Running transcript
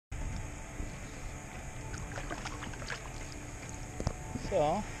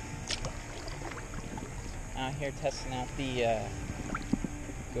So, out here testing out the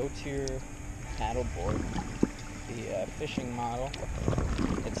Goture paddleboard, the fishing model.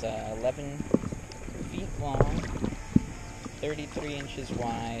 It's 11 feet long, 33 inches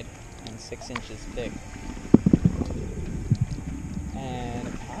wide, and 6 inches thick. And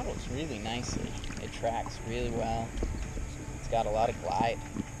it paddles really nicely. It tracks really well. It's got a lot of glide.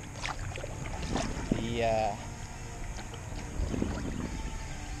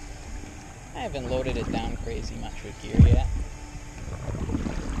 I haven't loaded it down crazy much with gear yet.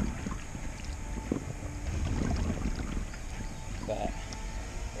 But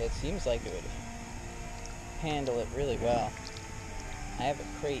it seems like it would handle it really well. I have a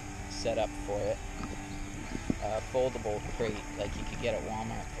crate set up for it. A foldable crate like you could get at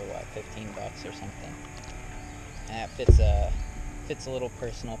Walmart for what, 15 bucks or something. And it fits a little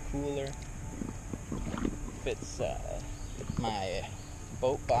personal cooler. Fits my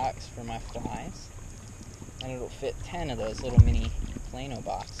boat box for my flies, and it'll fit 10 of those little mini Plano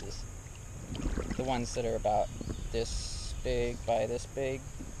boxes, the ones that are about this big by this big.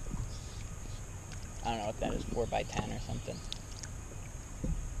 I don't know what that is, 4 by 10 or something.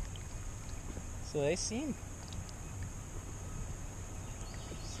 So they seems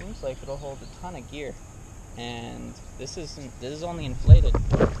like it'll hold a ton of gear, and this is only inflated.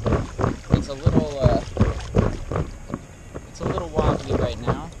 It's a little wobbly right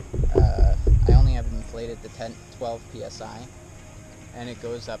now. I only have inflated to 12 psi, and it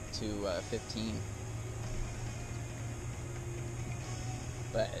goes up to 15.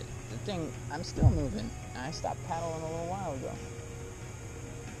 But the thing, I'm still moving. I stopped paddling a little while ago.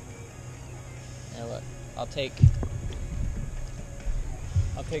 Here, look. I'll take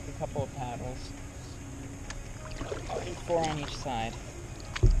a couple of paddles. I'll do 4 on each side.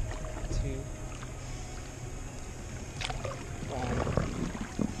 2. 1.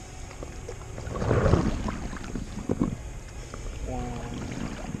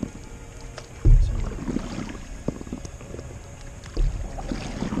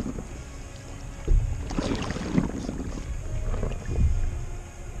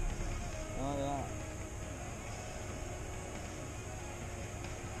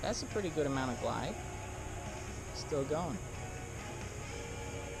 That's a pretty good amount of glide. Still going.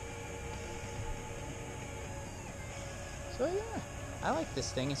 So yeah, I like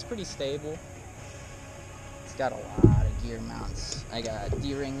this thing. It's pretty stable. It's got a lot of gear mounts. I got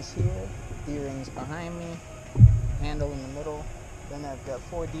D-rings here, D-rings behind me, handle in the middle. Then I've got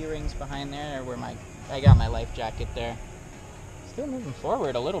 4 D-rings behind there where I got my life jacket there. Still moving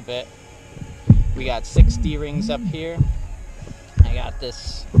forward a little bit. We got 6 D-rings up here. I got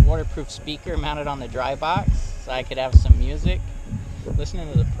this waterproof speaker mounted on the dry box so I could have some music.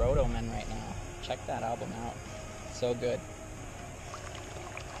 Listening to the Proto Men right now. Check that album out. So good.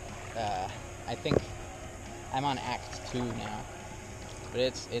 I think I'm on Act 2 now, but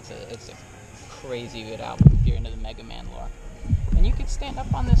it's a crazy good album if you're into the Mega Man lore. And you could stand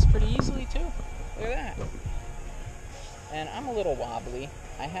up on this pretty easily too. Look at that. And I'm a little wobbly.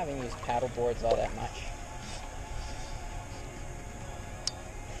 I haven't used paddle boards all that much.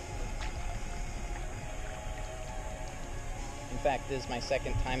 In fact, this is my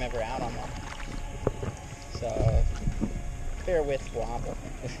second time ever out on one. So, bear with wobble.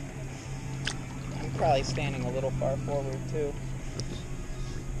 I'm probably standing a little far forward too.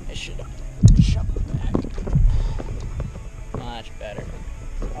 I should have shoved it back. Much better.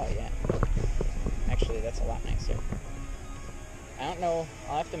 Oh yeah. Actually, that's a lot nicer. I don't know.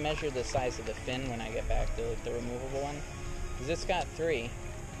 I'll have to measure the size of the fin when I get back to the removable one, because it's got 3.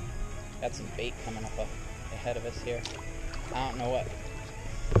 Got some bait coming up ahead of us here. I don't know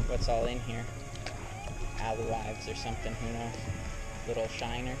what's all in here. Aloe-lives or something, who knows. Little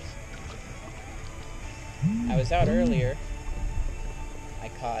shiners. I was out earlier. I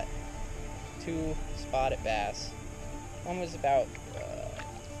caught 2 spotted bass. One was about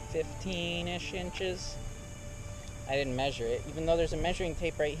 15-ish inches. I didn't measure it, even though there's a measuring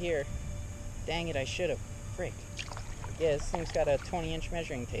tape right here. Dang it, I should have. Frick. Yeah, this thing's got a 20-inch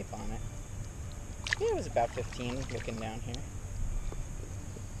measuring tape on it. Yeah, it was about 15 looking down here.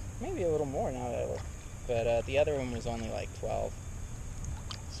 Maybe a little more now that I look. But the other one was only like 12.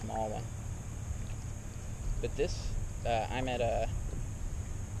 Small one. But this, I'm at a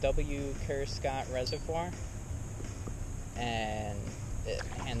W. Kerr Scott Reservoir. And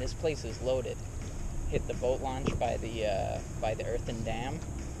this place is loaded. Hit the boat launch by the earthen dam.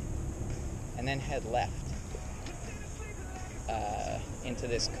 And then head left. Into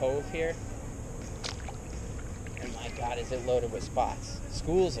this cove here. And my God, is it loaded with spots.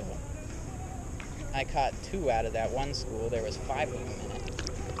 Schools of them. I caught 2 out of that one school. There was 5 of them in it.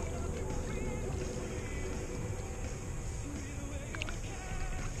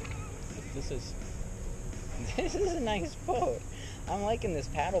 This is a nice boat. I'm liking this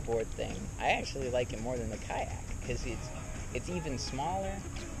paddleboard thing. I actually like it more than the kayak because it's even smaller.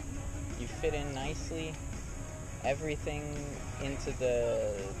 You fit in nicely. Everything into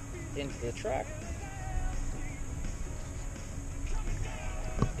the truck.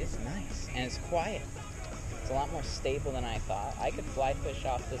 It's nice and it's quiet. It's a lot more stable than I thought. I could fly fish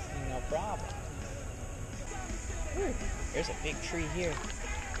off this thing no problem. Ooh, there's a big tree here.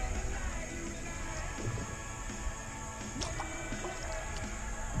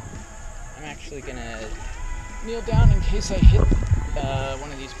 I'm actually gonna kneel down in case I hit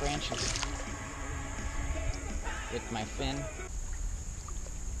one of these branches with my fin.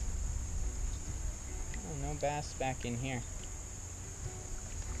 Oh, no bass back in here.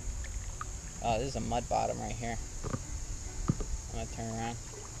 Oh, this is a mud bottom right here. I'm gonna turn around.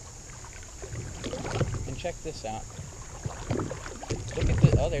 And check this out. Look at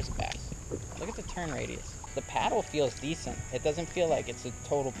the, oh, there's a bass. Look at the turn radius. The paddle feels decent. It doesn't feel like it's a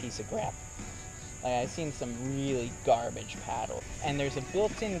total piece of crap. Like, I've seen some really garbage paddle. And there's a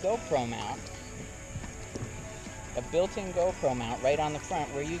built-in GoPro mount. A built-in GoPro mount right on the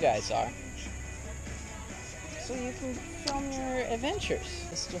front where you guys are. So you can film your adventures.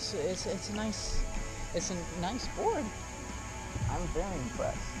 It's just, it's a nice board. I'm very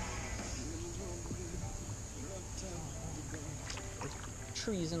impressed. There's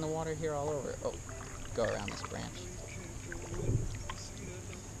trees in the water here all over. Oh, go around this branch.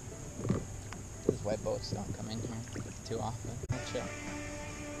 This is why boats don't come in here too often. Chill.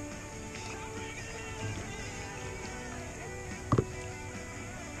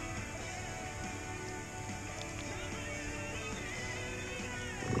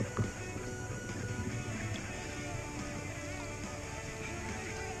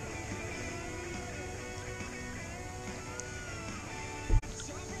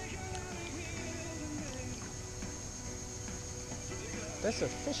 That's a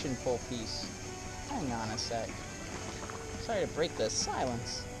fishing pole piece. Hang on a sec. Sorry to break the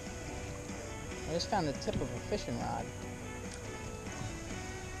silence. I just found the tip of a fishing rod.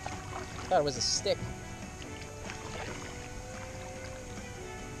 Thought it was a stick.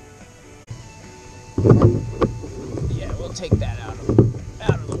 Yeah, we'll take that out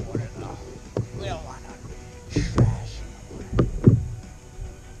of the water though. We don't want no trash in the water.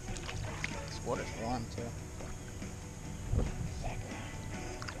 This water's warm too.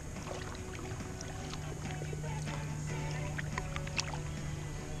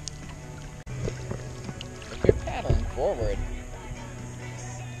 Forward,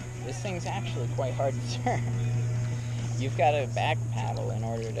 this thing's actually quite hard to turn. You've got to back paddle in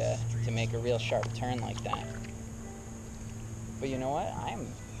order to make a real sharp turn like that. But you know what?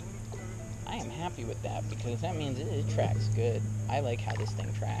 I am happy with that because that means it tracks good. I like how this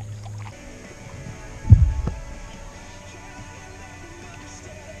thing tracks.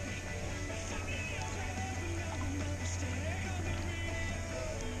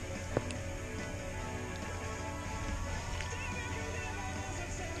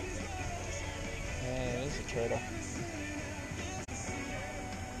 Turtle.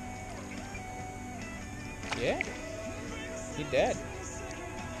 Yeah, he dead.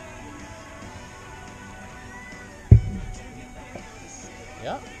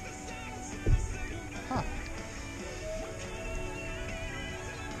 Yep. Huh.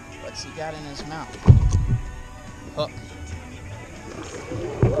 What's he got in his mouth? Hook.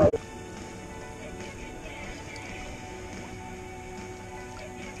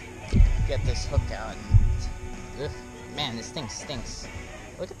 Get this hook out and ugh, man, this thing stinks.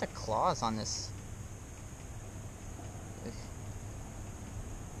 Look at the claws on this. Ugh.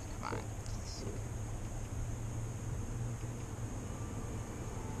 Come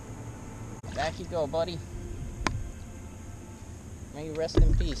on. Back you go, buddy. May you rest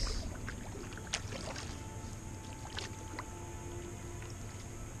in peace.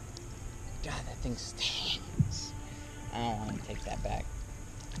 God, that thing stinks. I don't want to take that back.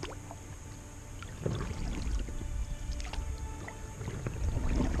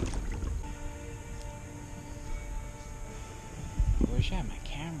 I wish I had my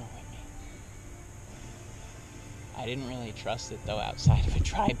camera with me. I didn't really trust it though outside of a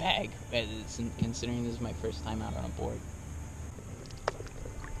dry bag, considering this is my first time out on a board.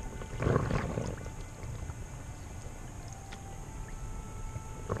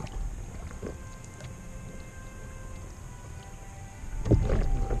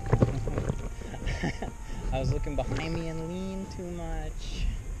 I was looking behind me and leaned too much.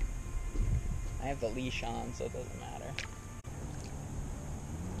 I have the leash on, so it doesn't matter.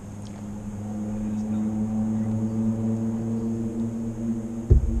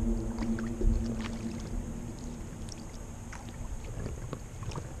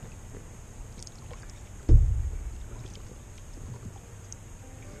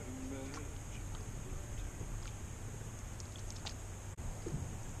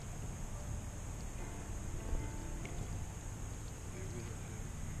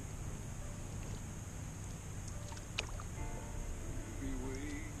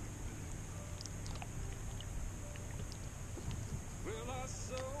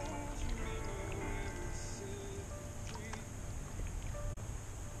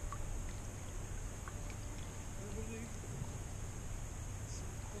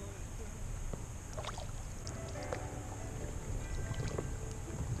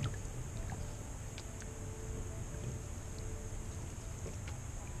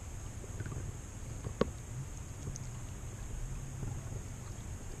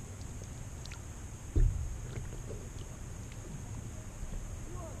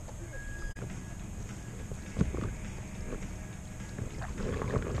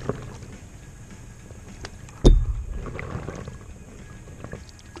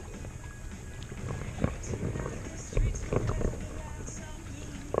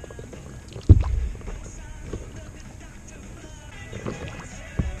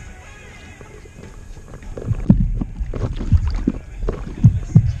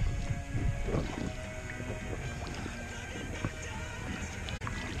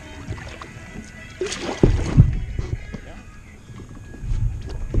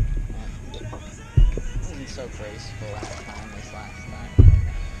 So graceful last time, this last time.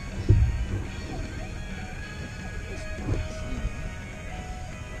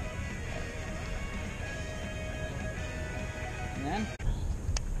 And then,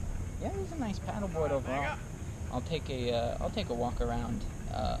 yeah, it was a nice paddleboard overall. I'll take a walk around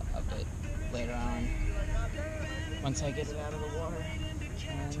of it later on once I get it out of the water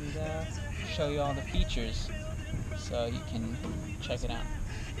and show you all the features so you can check it out.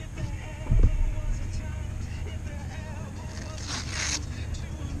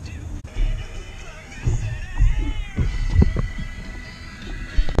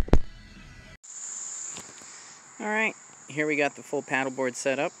 Alright, here we got the full paddleboard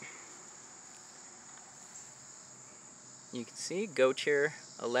set up. You can see Goture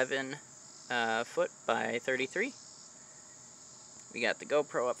 11 foot by 33. We got the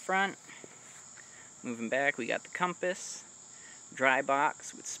GoPro up front. Moving back, we got the compass, dry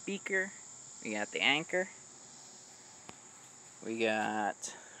box with speaker. We got the anchor. We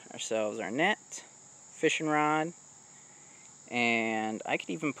got ourselves our net, fishing rod, and I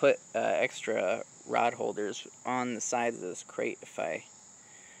could even put extra rod holders on the sides of this crate if I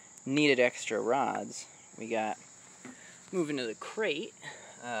needed extra rods. We got, moving to the crate,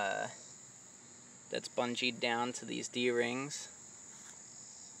 that's bungeed down to these D-rings.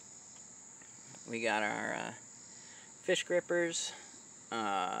 We got our fish grippers,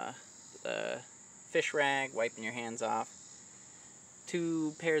 the fish rag, wiping your hands off,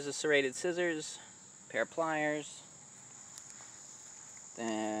 2 pairs of serrated scissors, pair of pliers.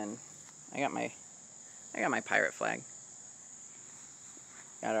 Then I got my pirate flag.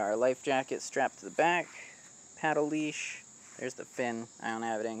 Got our life jacket strapped to the back, paddle leash. There's the fin. I don't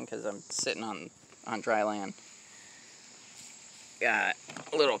have it in because I'm sitting on dry land. Got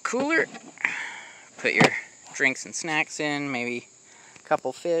a little cooler. Put your drinks and snacks in, maybe a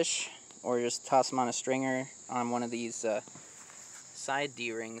couple fish, or just toss them on a stringer on one of these side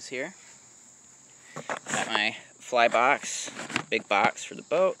D-rings here. Got my fly box, big box for the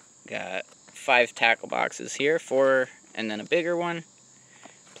boat. Got 5 tackle boxes here, 4 and then a bigger one,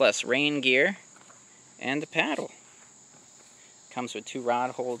 plus rain gear and the paddle. Comes with 2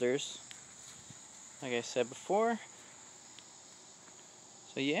 rod holders, like I said before.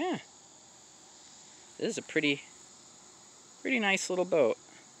 So yeah, this is a pretty nice little boat,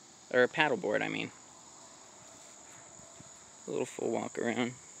 or paddleboard, I mean. A little full walk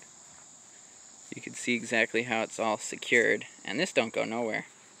around. You can see exactly how it's all secured, and this don't go nowhere.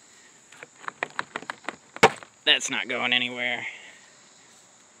 That's not going anywhere.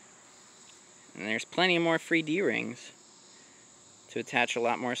 And there's plenty more free D-rings to attach a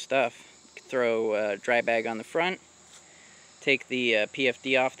lot more stuff. You can throw a dry bag on the front, take the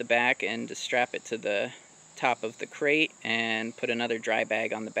PFD off the back and just strap it to the top of the crate and put another dry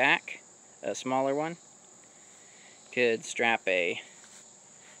bag on the back, a smaller one. Could strap a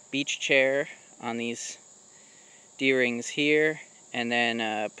beach chair on these D-rings here and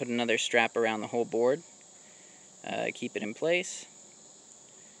then put another strap around the whole board. Keep it in place.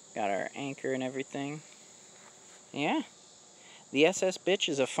 Got our anchor and everything. Yeah. The SS Bitch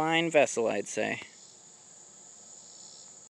is a fine vessel, I'd say.